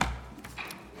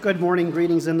Good morning,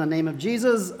 greetings in the name of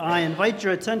Jesus. I invite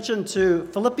your attention to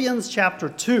Philippians chapter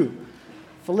 2.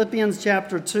 Philippians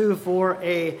chapter 2 for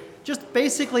just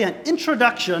basically an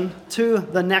introduction to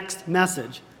the next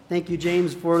message. Thank you,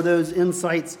 James, for those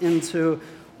insights into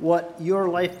what your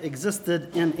life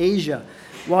existed in Asia.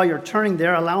 While you're turning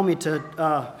there, allow me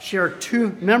to share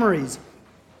two memories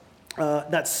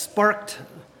that sparked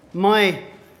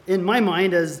in my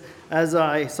mind as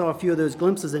I saw a few of those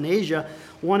glimpses in Asia.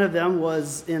 One of them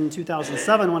was in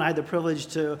 2007 when I had the privilege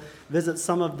to visit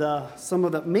some of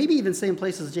the maybe even same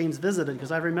places James visited,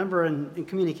 because I remember in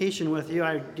communication with you,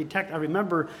 I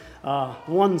remember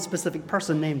one specific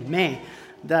person named May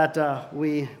that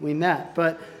we met.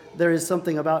 But there is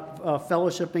something about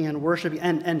fellowshipping and worshiping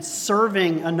and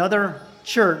serving another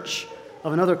church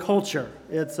of another culture.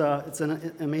 It's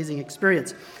an amazing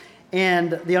experience.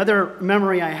 And the other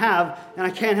memory I have, and I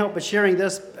can't help but sharing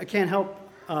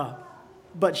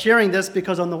this,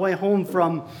 because on the way home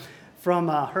from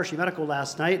Hershey Medical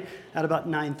last night at about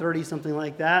 9:30, something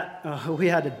like that, we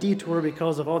had a detour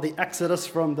because of all the exodus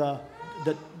from the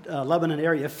Lebanon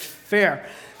area fair.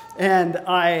 And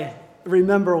I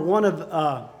remember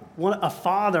a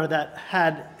father that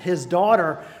had his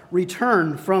daughter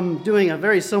return from doing a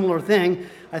very similar thing.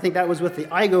 I think that was with the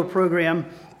IGO program.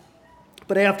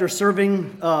 But after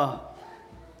serving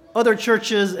other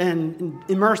churches and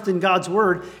immersed in God's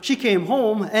Word, she came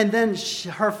home, and then she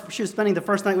was spending the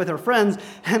first night with her friends,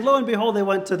 and lo and behold, they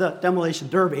went to the demolition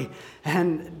derby.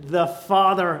 And the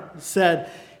father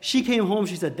said, she came home,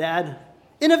 she said, "Dad,"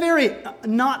 in a very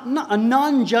not a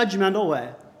non-judgmental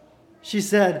way, she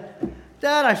said,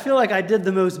 "Dad, I feel like I did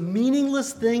the most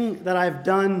meaningless thing that I've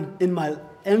done in my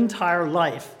entire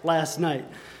life last night."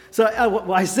 So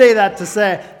I say that to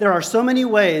say there are so many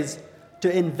ways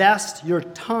to invest your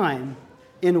time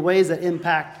in ways that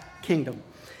impact kingdom.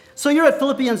 So you're at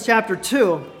Philippians chapter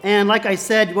 2, and like I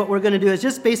said, what we're going to do is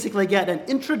just basically get an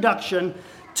introduction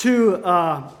to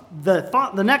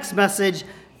the next message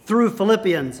through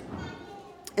Philippians.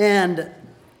 And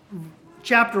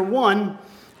chapter 1,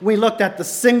 we looked at the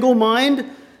single mind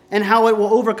and how it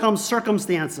will overcome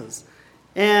circumstances.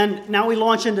 And now we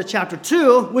launch into chapter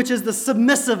 2, which is the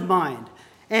submissive mind.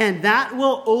 And that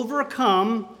will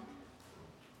overcome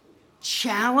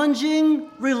challenging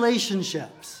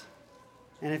relationships.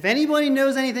 And if anybody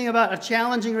knows anything about a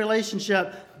challenging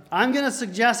relationship, I'm going to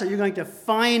suggest that you're going to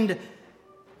find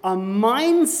a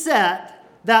mindset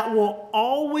that will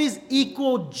always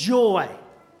equal joy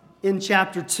in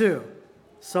chapter 2.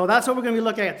 So that's what we're going to be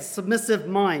looking at, the submissive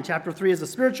mind. Chapter 3 is the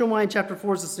spiritual mind. Chapter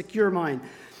 4 is the secure mind.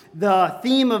 The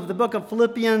theme of the book of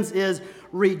Philippians is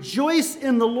rejoice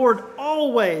in the Lord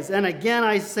always. And again,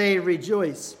 I say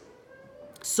rejoice.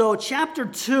 So chapter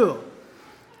 2,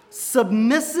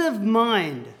 submissive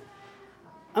mind.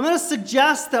 I'm going to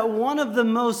suggest that one of the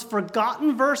most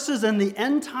forgotten verses in the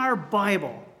entire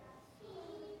Bible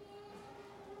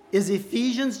is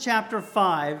Ephesians chapter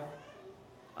 5.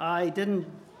 I didn't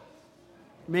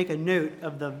make a note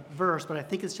of the verse, but I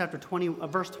think it's chapter 20,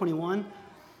 verse 21.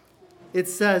 It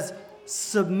says,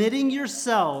 submitting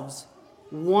yourselves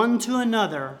one to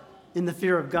another in the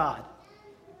fear of God.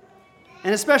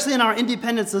 And especially in our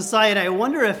independent society, I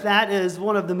wonder if that is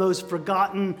one of the most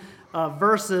forgotten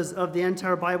verses of the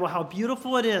entire Bible, how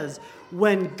beautiful it is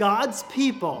when God's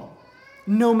people,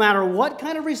 no matter what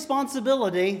kind of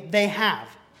responsibility they have,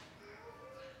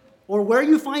 or where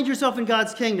you find yourself in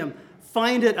God's kingdom,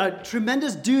 find it a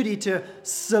tremendous duty to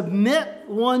submit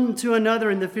one to another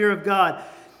in the fear of God.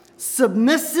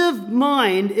 Submissive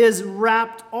mind is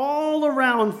wrapped all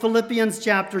around Philippians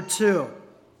chapter 2.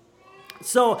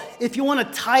 So if you want a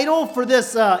title for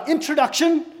this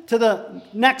introduction to the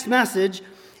next message,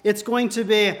 it's going to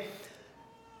be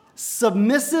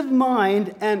Submissive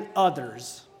Mind and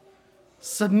Others.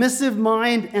 Submissive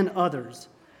Mind and Others.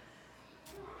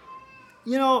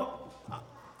 You know,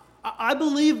 I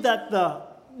believe that the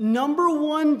number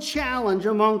one challenge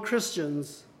among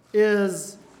Christians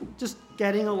is just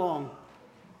getting along.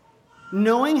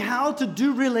 Knowing how to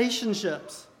do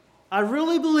relationships. I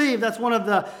really believe that's one of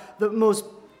the most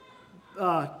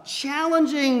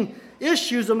challenging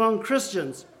issues among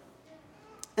Christians.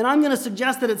 And I'm going to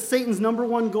suggest that it's Satan's number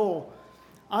one goal.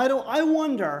 I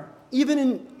wonder,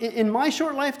 even in my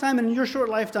short lifetime and in your short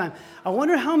lifetime, I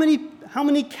wonder how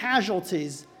many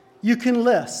casualties you can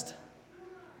list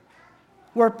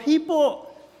where people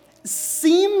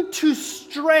seem to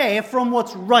stray from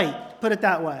what's right, put it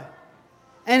that way.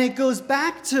 And it goes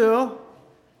back to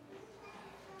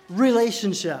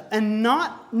relationship and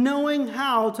not knowing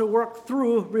how to work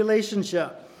through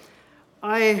relationship.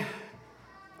 I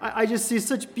just see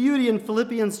such beauty in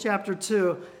Philippians chapter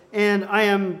 2 And I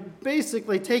am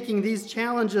basically taking these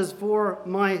challenges for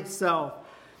myself.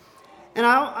 And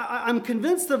I'm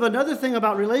convinced of another thing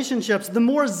about relationships. The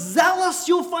more zealous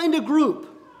you'll find a group,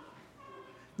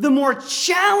 the more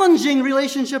challenging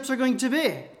relationships are going to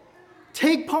be.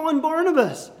 Take Paul and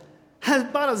Barnabas.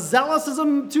 About as zealous as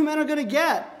two men are going to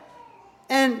get.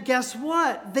 And guess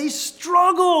what? They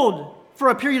struggled for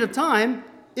a period of time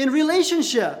in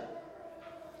relationship.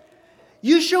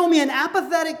 You show me an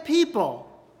apathetic people,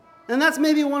 and that's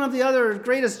maybe one of the other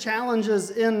greatest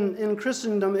challenges in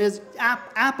Christendom is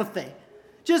apathy.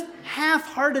 Just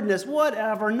half-heartedness,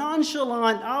 whatever,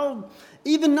 nonchalant,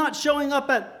 even not showing up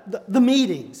at the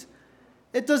meetings.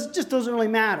 It just doesn't really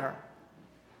matter.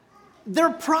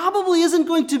 There probably isn't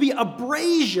going to be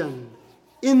abrasion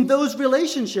in those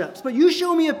relationships. But you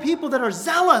show me a people that are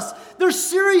zealous. They're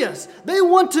serious. They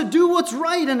want to do what's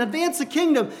right and advance the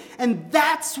kingdom. And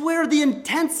that's where the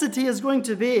intensity is going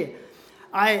to be.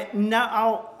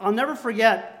 I'll never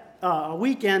forget a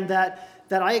weekend that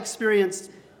I experienced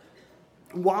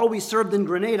while we served in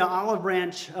Grenada. Olive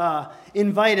Branch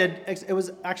invited, it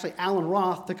was actually Alan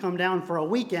Roth, to come down for a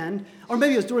weekend, or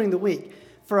maybe it was during the week,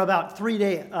 for about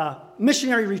 3-day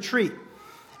missionary retreat.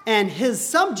 And his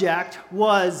subject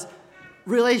was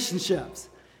relationships.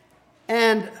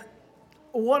 And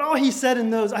what all he said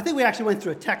in those, I think we actually went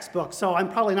through a textbook, so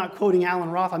I'm probably not quoting Alan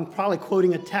Roth, I'm probably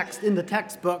quoting a text in the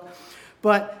textbook.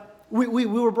 But we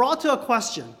were brought to a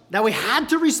question that we had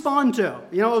to respond to.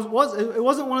 You know, it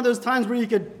wasn't one of those times where you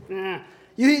could,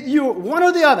 you one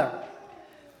or the other.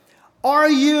 Are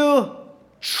you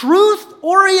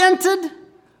truth-oriented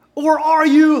or are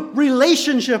you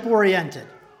relationship-oriented?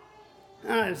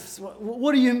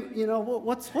 What do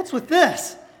what's with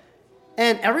this?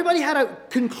 And everybody had to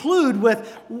conclude with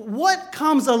what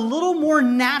comes a little more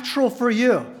natural for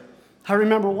you. I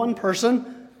remember one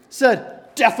person said,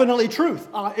 definitely truth.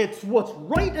 It's what's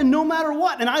right and no matter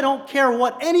what. And I don't care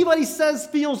what anybody says,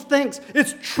 feels, thinks.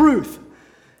 It's truth.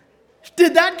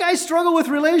 Did that guy struggle with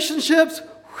relationships?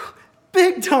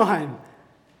 Big time.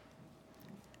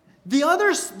 The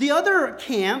other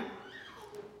camp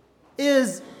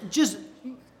is just,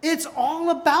 it's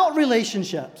all about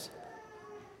relationships.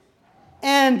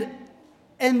 And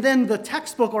then the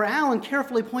textbook, or Alan,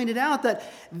 carefully pointed out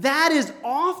that is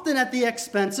often at the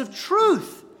expense of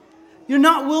truth. You're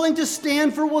not willing to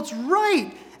stand for what's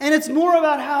right. And it's more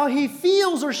about how he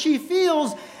feels or she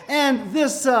feels. And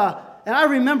this, and I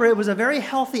remember it was a very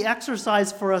healthy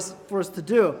exercise for us to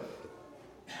do.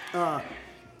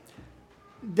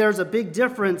 There's a big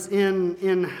difference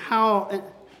in how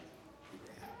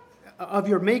of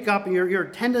your makeup and your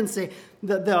tendency.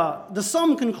 The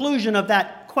sum conclusion of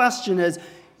that question is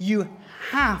you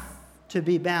have to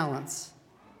be balanced.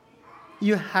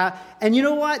 You have, and you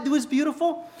know what was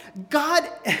beautiful? God,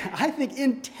 I think,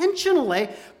 intentionally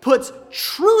puts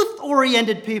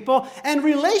truth-oriented people and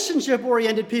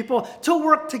relationship-oriented people to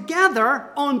work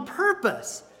together on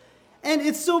purpose. And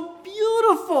it's so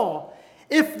beautiful.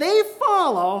 If they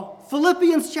follow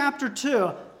Philippians chapter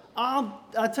 2, I'll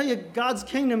tell you, God's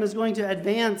kingdom is going to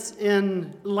advance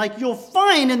in, like you'll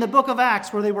find in the book of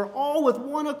Acts, where they were all with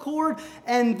one accord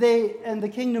and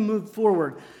the kingdom moved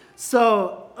forward.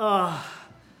 So, I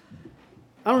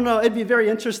don't know, it'd be very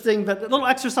interesting, but a little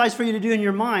exercise for you to do in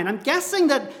your mind. I'm guessing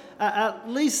that at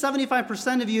least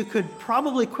 75% of you could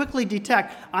probably quickly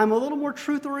detect, I'm a little more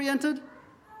truth-oriented,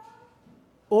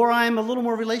 or I'm a little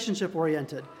more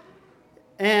relationship-oriented.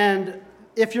 And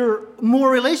if you're more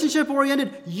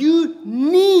relationship-oriented, you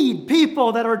need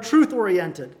people that are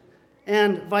truth-oriented,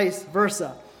 and vice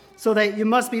versa. So that you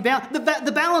must be balanced.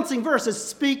 The balancing verse is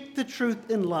speak the truth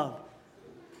in love.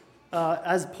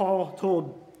 As Paul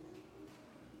told,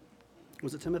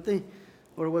 was it Timothy?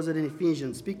 Or was it in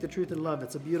Ephesians? Speak the truth in love.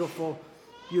 It's a beautiful,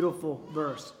 beautiful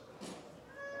verse.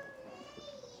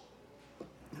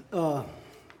 One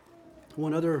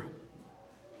other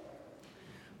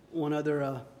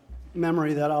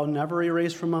memory that I'll never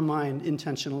erase from my mind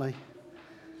intentionally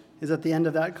is at the end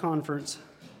of that conference,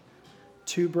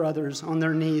 two brothers on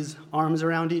their knees, arms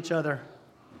around each other.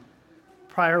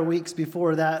 Prior weeks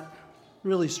before that,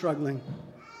 really struggling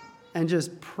and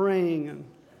just praying. And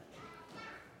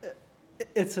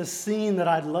it's a scene that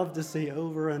I'd love to see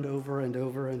over and over and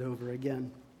over and over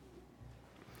again.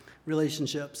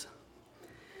 Relationships.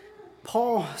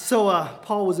 Paul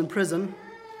was in prison.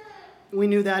 We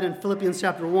knew that in Philippians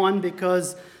chapter 1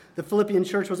 because the Philippian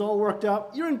church was all worked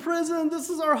up. You're in prison. This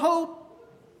is our hope.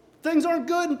 Things aren't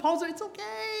good. And Paul said, it's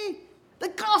okay. The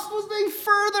gospel's being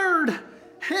furthered.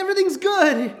 Everything's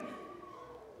good.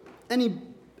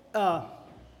 And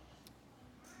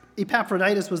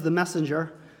Epaphroditus was the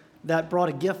messenger that brought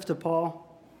a gift to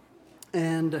Paul.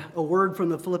 and a word from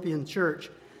the Philippian church.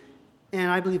 And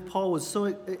I believe Paul was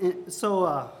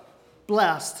so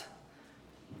blessed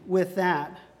with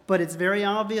that. But it's very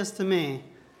obvious to me,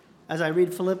 as I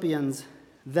read Philippians,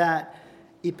 that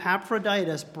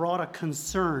Epaphroditus brought a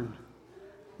concern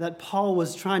that Paul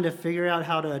was trying to figure out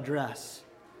how to address.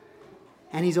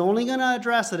 And he's only going to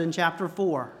address it in chapter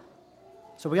 4.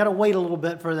 So we got to wait a little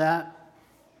bit for that.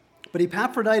 But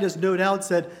Epaphroditus, no doubt,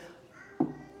 said,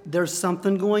 there's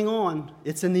something going on.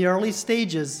 It's in the early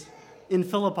stages in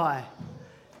Philippi.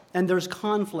 And there's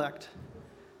conflict.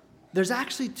 There's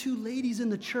actually 2 ladies in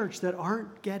the church that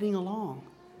aren't getting along.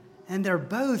 And they're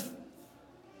both,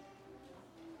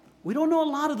 we don't know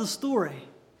a lot of the story.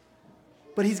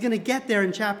 But he's going to get there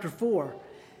in chapter 4.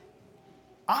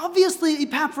 Obviously,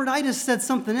 Epaphroditus said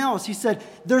something else. He said,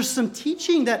 there's some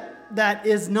teaching that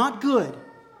is not good.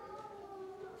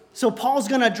 So Paul's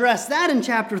going to address that in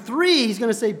chapter 3. He's going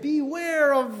to say,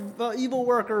 beware of evil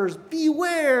workers,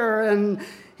 beware. And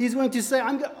he's going to say,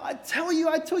 I tell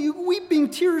you, weeping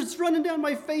tears running down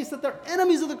my face that they're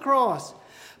enemies of the cross.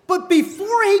 But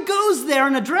before he goes there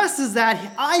and addresses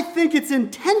that, I think it's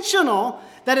intentional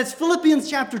that it's Philippians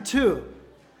chapter 2.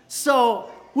 So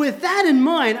with that in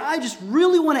mind, I just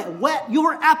really want to whet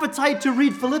your appetite to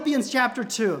read Philippians chapter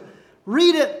 2.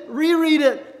 Read it, reread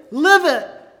it, live it.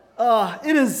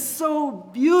 It is so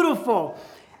beautiful.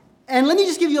 And let me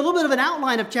just give you a little bit of an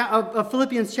outline of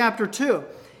Philippians chapter 2.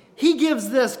 He gives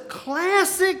this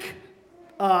classic,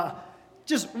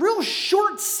 just real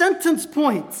short sentence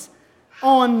points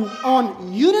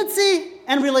on unity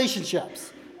and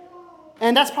relationships.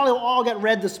 And that's probably what all got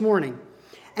read this morning.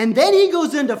 And then he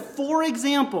goes into 4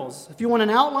 examples. If you want an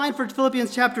outline for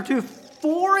Philippians chapter 2,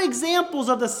 4 examples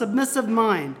of the submissive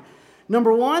mind.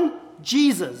 Number 1,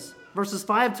 Jesus, verses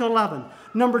 5 to 11.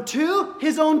 Number 2,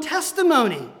 his own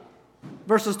testimony,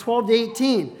 verses 12 to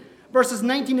 18. Verses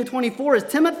 19 to 24 is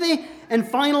Timothy. And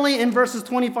finally, in verses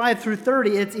 25 through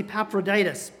 30, it's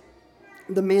Epaphroditus,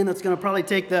 the man that's going to probably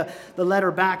take the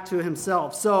letter back to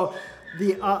himself. So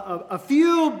a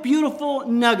few beautiful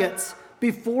nuggets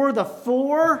before the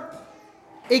 4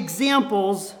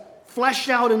 examples fleshed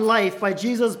out in life by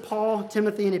Jesus, Paul,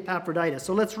 Timothy, and Epaphroditus.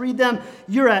 So let's read them.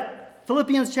 You're at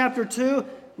Philippians chapter 2.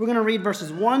 We're going to read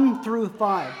verses 1 through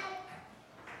 5.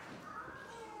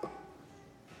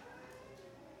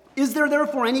 Is there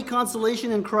therefore any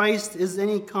consolation in Christ? Is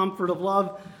any comfort of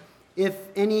love? If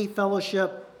any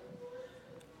fellowship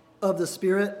of the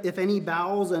Spirit? If any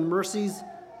bowels and mercies?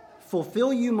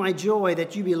 Fulfill you my joy,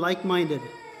 that you be like-minded,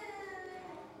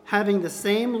 having the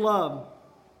same love,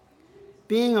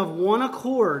 being of one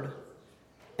accord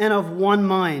and of one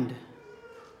mind.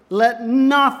 Let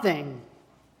nothing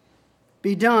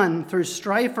be done through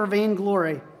strife or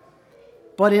vainglory,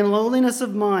 but in lowliness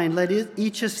of mind let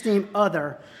each esteem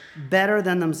other better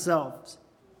than themselves.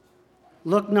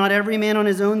 Look not every man on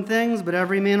his own things, but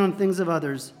every man on things of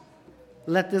others.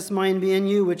 Let this mind be in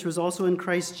you, which was also in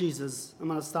Christ Jesus. I'm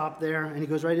going to stop there, and he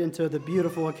goes right into the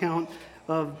beautiful account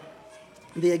of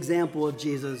the example of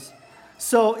Jesus.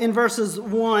 So in verse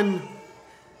 1,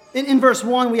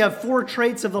 we have 4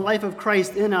 traits of the life of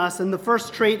Christ in us, and the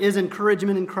first trait is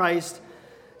encouragement in Christ.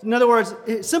 In other words,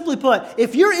 simply put,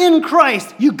 if you're in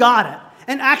Christ, you got it.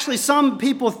 And actually, some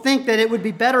people think that it would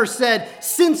be better said,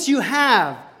 since you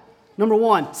have. Number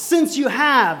 1, since you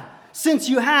have.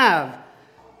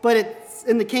 But it's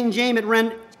in the King James,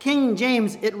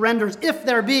 it renders if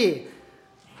there be.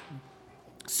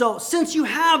 So, since you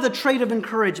have the trait of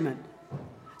encouragement,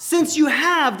 since you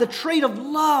have the trait of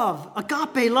love,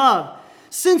 agape love,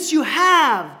 since you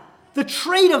have the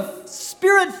trait of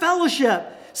spirit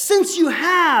fellowship, since you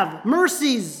have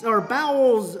mercies or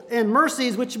bowels and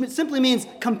mercies, which simply means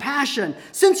compassion,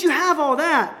 since you have all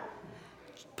that,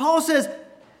 Paul says,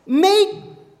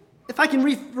 if I can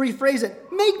rephrase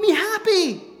it, make me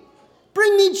happy,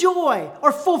 bring me joy,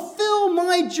 or fulfill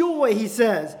my joy, he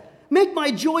says. Make my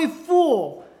joy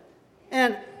full.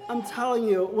 And I'm telling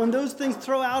you, when those things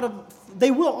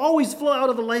they will always flow out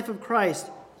of the life of Christ.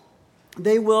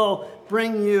 They will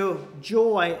bring you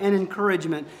joy and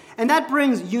encouragement. And that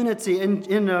brings unity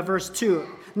in verse 2.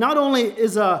 Not only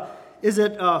is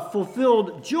it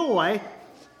fulfilled joy,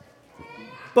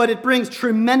 but it brings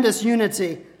tremendous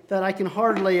unity that I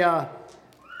hardly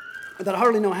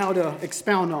know how to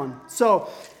expound on. So,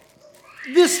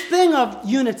 this thing of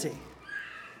unity,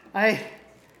 I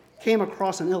came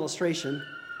across an illustration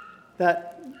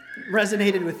that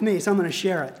resonated with me, so I'm going to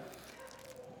share it.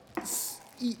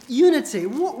 Unity.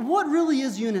 What really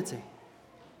is unity?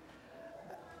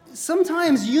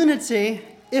 Sometimes unity,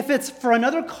 if it's for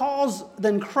another cause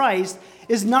than Christ,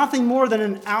 is nothing more than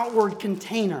an outward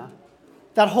container.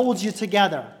 that holds you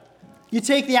together. You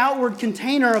take the outward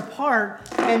container apart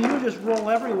and you just roll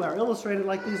everywhere, illustrated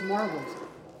like these marbles.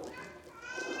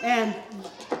 And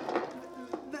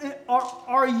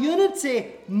our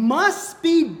unity must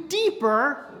be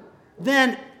deeper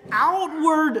than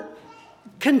outward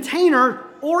container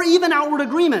or even outward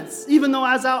agreements, even though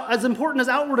as important as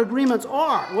outward agreements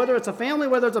are, whether it's a family,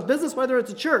 whether it's a business, whether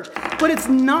it's a church. But it's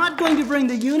not going to bring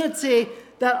the unity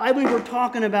that I believe we're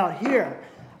talking about here.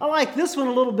 I like this one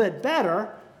a little bit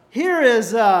better. Here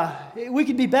is, we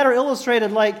could be better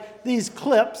illustrated like these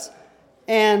clips,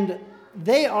 and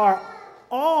they are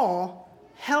all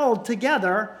held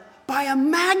together by a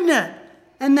magnet.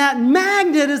 And that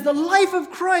magnet is the life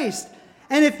of Christ.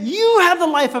 And if you have the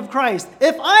life of Christ,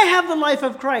 if I have the life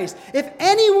of Christ,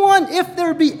 if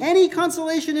there be any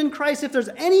consolation in Christ, if there's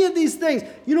any of these things,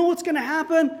 you know what's going to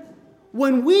happen?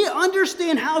 When we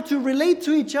understand how to relate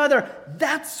to each other,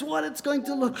 that's what it's going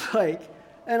to look like.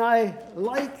 And I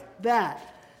like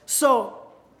that. So,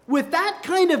 with that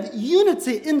kind of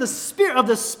unity in the spirit of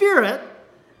the Spirit,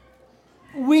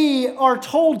 we are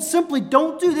told simply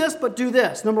don't do this, but do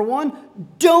this. Number one,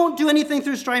 don't do anything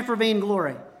through strife or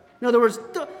vainglory. In other words,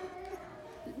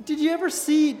 did you ever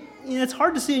see, it's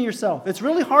hard to see in yourself. It's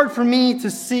really hard for me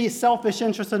to see selfish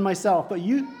interest in myself, but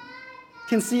you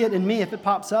can see it in me if it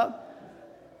pops up.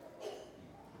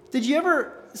 Did you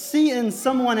ever see in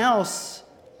someone else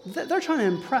that they're trying to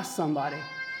impress somebody?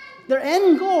 Their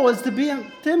end goal is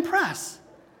to impress.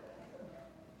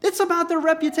 It's about their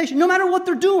reputation, no matter what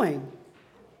they're doing.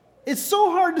 It's so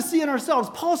hard to see in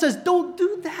ourselves. Paul says, don't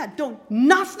do that.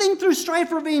 Nothing through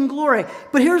strife or vainglory.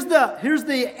 But here's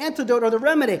the antidote or the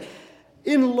remedy.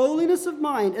 In lowliness of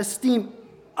mind, esteem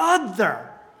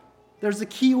other. There's the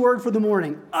key word for the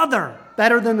morning. Other,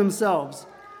 better than themselves.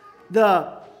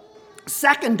 The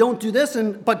second, don't do this,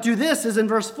 but do this, is in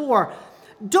verse 4.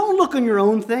 Don't look on your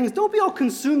own things. Don't be all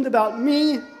consumed about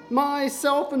me,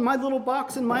 myself, and my little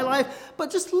box in my life. But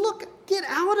just get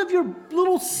out of your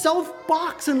little self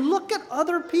box and look at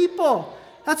other people.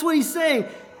 That's what he's saying.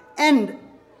 And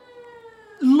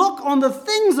look on the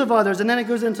things of others. And then it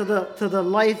goes into the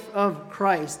life of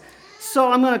Christ.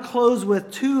 So I'm going to close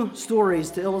with two stories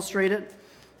to illustrate it.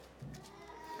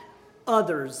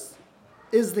 Others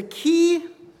is the key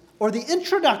or the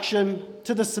introduction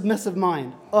to the submissive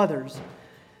mind. Others.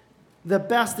 The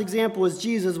best example is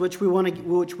Jesus, which we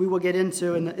will get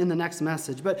into in the next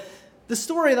message. But the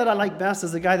story that I like best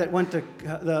is the guy that went to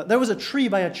there was a tree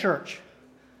by a church.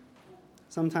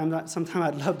 Sometime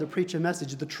I'd love to preach a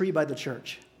message, the tree by the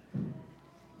church.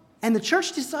 And the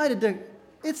church decided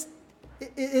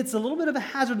it's a little bit of a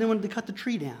hazard. They wanted to cut the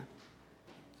tree down.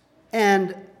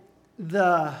 And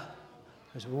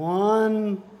there's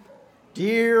one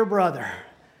dear brother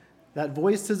that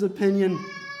voiced his opinion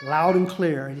loud and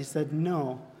clear. And he said,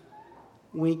 no,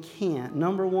 we can't.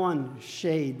 Number one,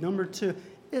 shade. Number two,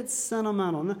 it's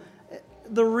sentimental.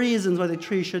 The reasons why the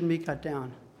tree shouldn't be cut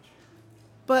down.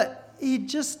 But he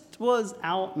just was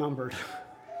outnumbered.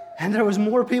 And there was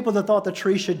more people that thought the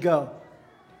tree should go.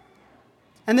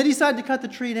 And they decided to cut the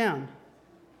tree down.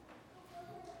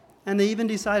 And they even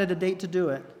decided a date to do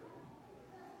it.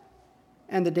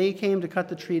 And the day came to cut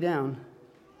the tree down.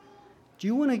 Do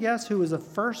you want to guess who was the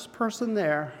first person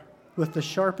there with the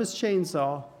sharpest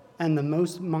chainsaw and the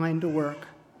most mind to work?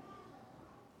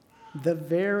 The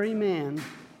very man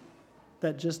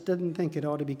that just didn't think it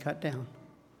ought to be cut down.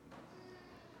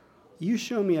 You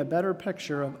show me a better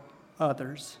picture of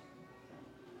others.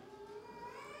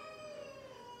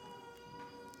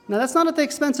 Now, that's not at the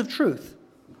expense of truth.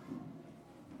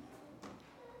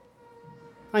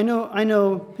 I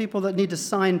know people that need to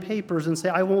sign papers and say,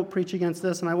 I won't preach against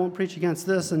this and I won't preach against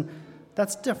this, and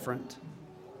that's different.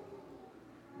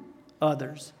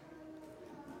 Others.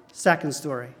 Second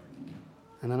story,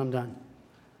 and then I'm done.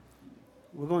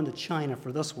 We're going to China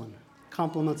for this one.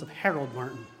 Compliments of Harold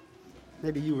Martin.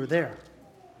 Maybe you were there.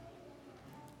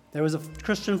 There was a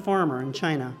Christian farmer in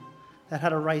China that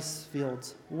had a rice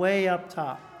fields way up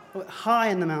top, high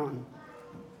in the mountain.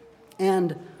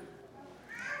 And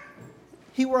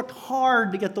he worked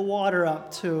hard to get the water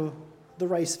up to the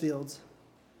rice fields.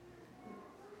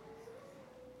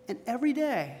 And every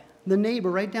day, the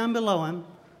neighbor right down below him,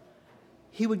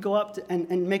 he would go up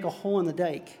and make a hole in the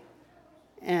dike.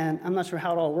 And I'm not sure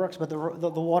how it all works, but the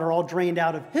water all drained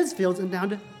out of his fields and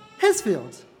down to his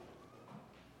fields.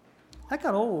 That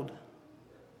got old.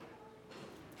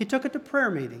 He took it to prayer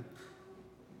meeting.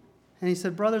 And he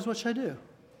said, brothers, what should I do?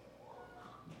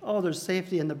 Oh, there's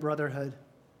safety in the brotherhood.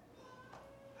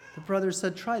 The brothers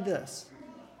said, try this.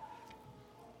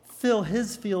 Fill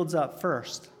his fields up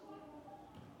first.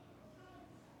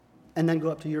 And then go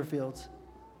up to your fields.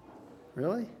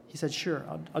 Really? He said, sure,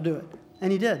 I'll do it.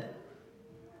 And he did.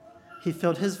 He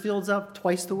filled his fields up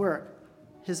twice the work.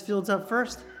 His fields up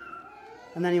first,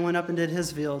 and then he went up and did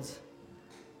his fields.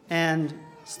 And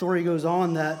story goes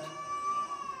on that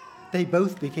they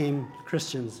both became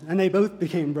Christians, and they both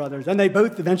became brothers, and they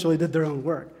both eventually did their own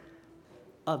work.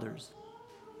 Others.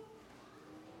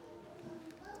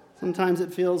 Sometimes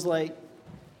it feels like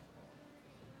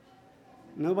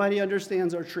nobody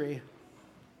understands our tree.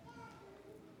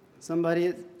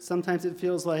 Sometimes it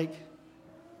feels like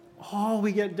all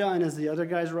we get done is the other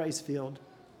guy's rice field.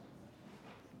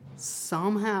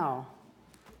 Somehow,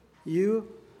 you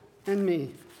and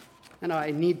me and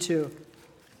I need to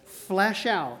flesh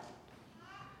out.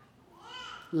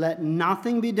 Let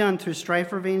nothing be done through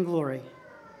strife or vainglory,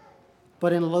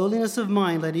 but in lowliness of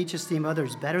mind let each esteem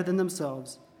others better than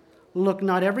themselves. Look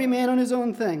not every man on his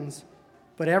own things,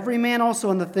 but every man also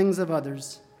on the things of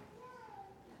others.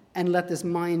 And let this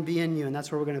mind be in you. And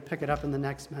that's where we're going to pick it up in the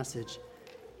next message.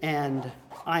 And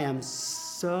I am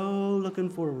so looking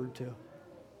forward to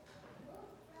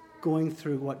going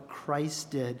through what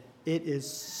Christ did. It is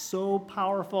so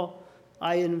powerful.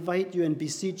 I invite you and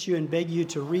beseech you and beg you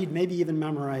to read, maybe even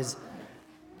memorize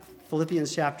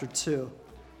Philippians chapter 2.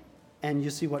 And you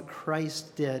see what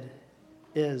Christ did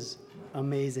is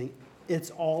amazing.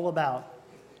 It's all about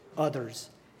others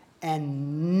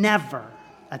and never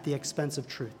at the expense of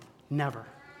truth. Never.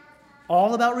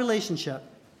 All about relationship.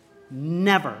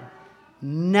 Never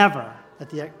at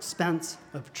the expense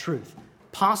of truth.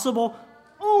 Possible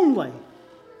only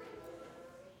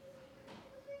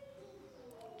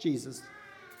Jesus.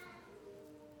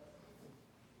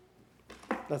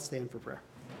 Let's stand for prayer.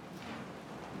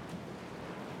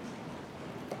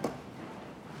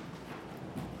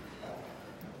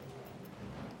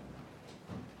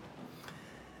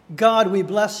 God, we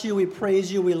bless you, we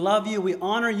praise you, we love you, we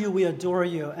honor you, we adore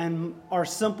you. And our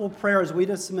simple prayer as we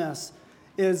dismiss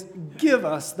is give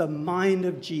us the mind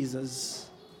of Jesus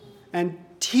and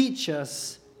teach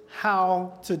us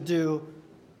how to do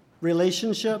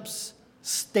relationships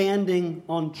standing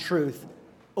on truth,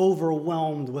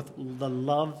 overwhelmed with the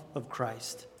love of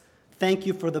Christ. Thank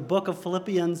you for the book of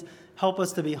Philippians. Help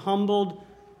us to be humbled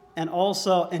and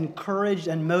also encouraged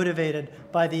and motivated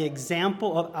by the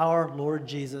example of our Lord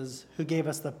Jesus, who gave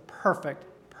us the perfect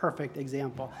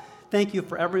example. Thank you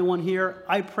for everyone here.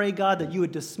 I pray, God, that you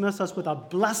would dismiss us with a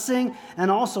blessing and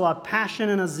also a passion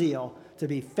and a zeal to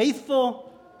be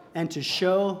faithful and to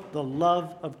show the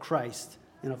love of Christ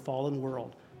in a fallen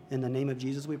world. In the name of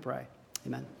Jesus we pray.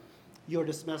 Amen. You're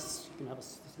dismissed. You can have a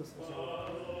dismissal.